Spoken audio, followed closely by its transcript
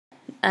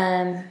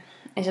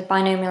is a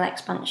binomial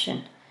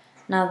expansion.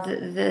 Now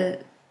the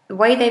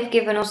way they've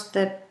given us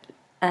the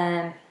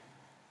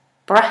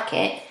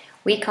bracket,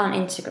 we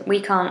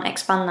can't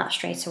expand that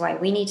straight away.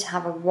 We need to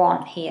have a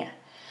 1 here.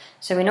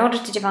 So in order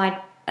to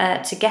divide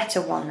to get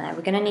a 1 there,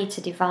 we're going to need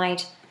to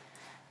divide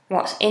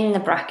what's in the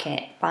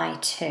bracket by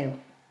 2.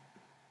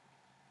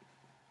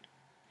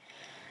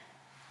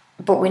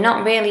 But we're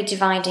not really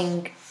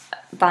dividing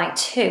by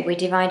 2, we're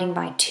dividing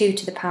by 2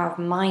 to the power of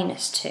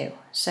minus 2.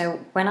 So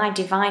when I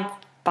divide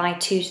by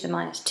 2 to the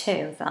minus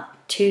 2, that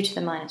 2 to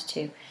the minus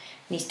 2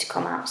 needs to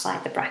come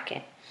outside the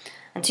bracket.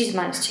 And 2 to the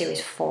minus 2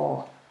 is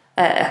 4,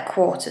 a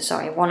quarter,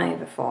 sorry, 1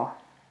 over 4.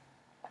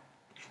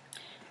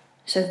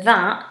 So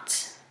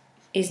that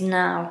is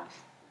now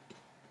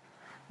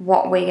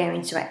what we're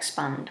going to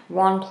expand.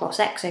 1 plus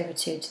x over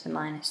 2 to the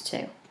minus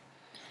 2.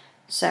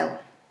 So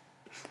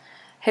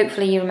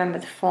hopefully you remember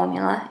the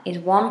formula is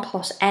 1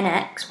 plus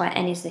nx, where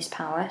n is this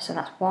power, so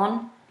that's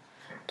 1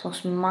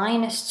 plus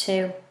minus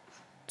 2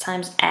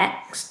 times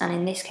x, and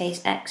in this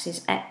case x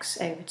is x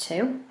over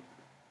 2,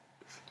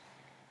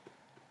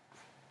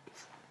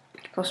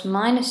 plus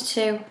minus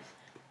 2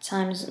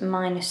 times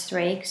minus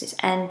 3, because it's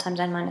n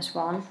times n minus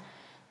 1,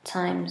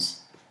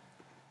 times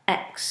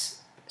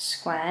x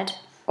squared,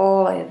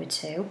 all over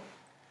 2,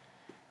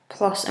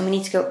 plus, and we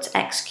need to go up to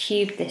x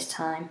cubed this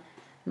time,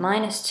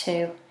 minus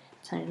 2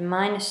 times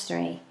minus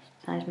 3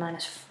 times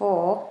minus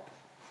 4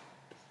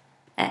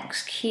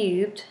 x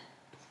cubed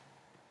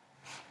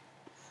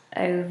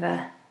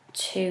over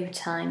 2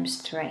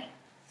 times 3.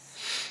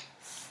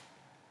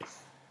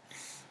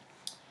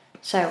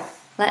 So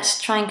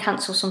let's try and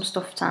cancel some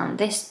stuff down.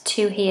 This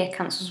 2 here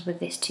cancels with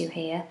this 2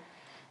 here.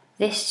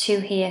 This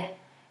 2 here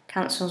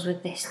cancels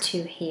with this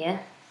 2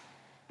 here.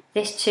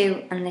 This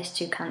 2 and this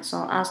 2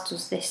 cancel, as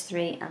does this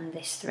 3 and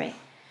this 3.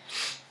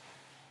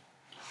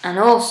 And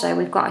also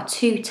we've got a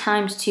 2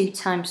 times 2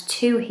 times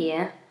 2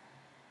 here,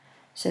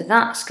 so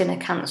that's going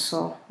to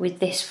cancel with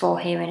this 4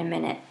 here in a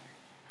minute.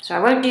 So I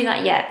won't do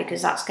that yet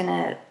because that's going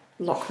to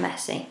look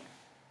messy.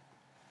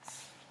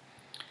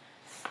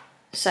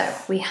 So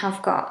we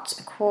have got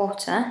a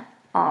quarter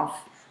of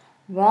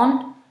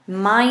 1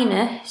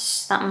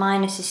 minus, that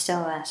minus is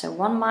still there, so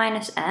 1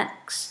 minus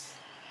x.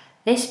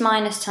 This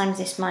minus times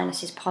this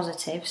minus is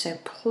positive, so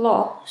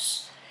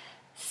plus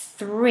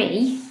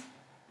 3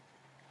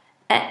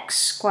 x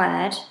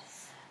squared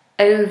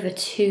over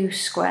 2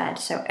 squared,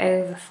 so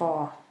over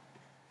 4.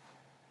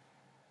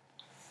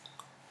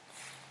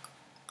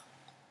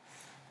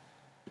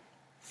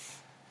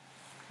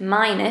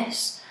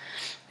 Minus,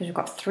 because we've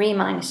got 3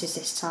 minuses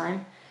this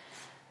time,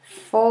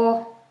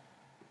 4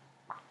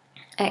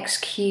 x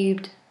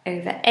cubed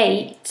over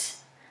 8,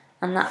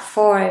 and that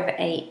 4 over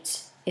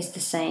 8 is the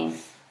same,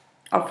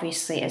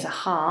 obviously, as a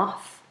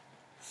half,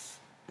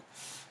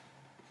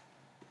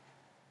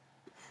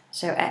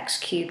 so x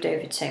cubed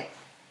over 2.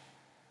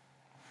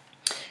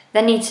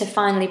 Then need to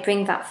finally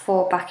bring that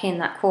 4 back in,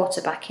 that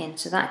quarter back in,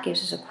 so that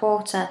gives us a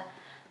quarter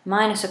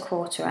minus a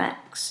quarter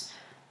x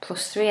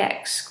plus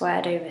 3x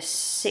squared over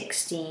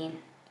 16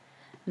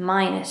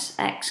 minus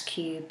x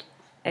cubed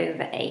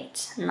over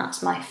 8, and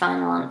that's my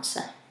final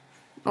answer.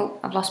 Oh,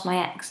 I've lost my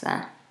x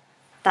there.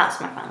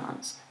 That's my final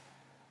answer.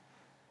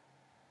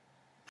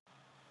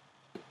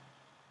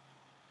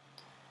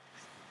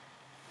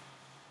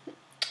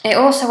 It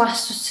also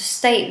asks us to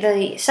state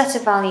the set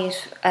of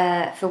values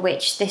for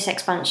which this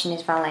expansion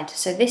is valid.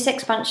 So this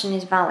expansion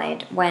is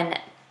valid when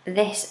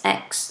this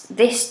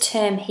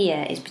term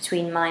here is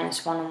between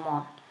minus 1 and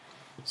 1.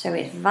 So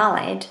it's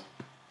valid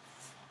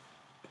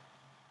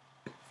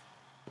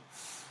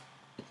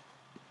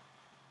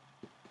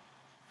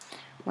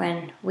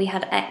when we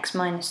had x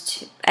minus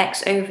 2,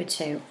 x over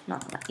 2,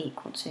 not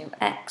equal to,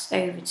 x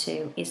over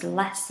 2 is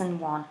less than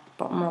 1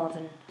 but more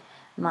than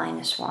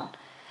minus 1.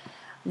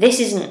 This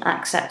isn't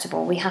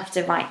acceptable, we have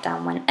to write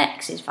down when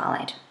x is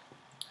valid.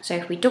 So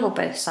if we double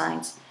both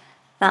sides,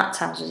 that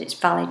tells us it's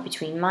valid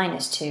between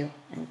minus 2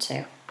 and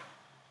 2.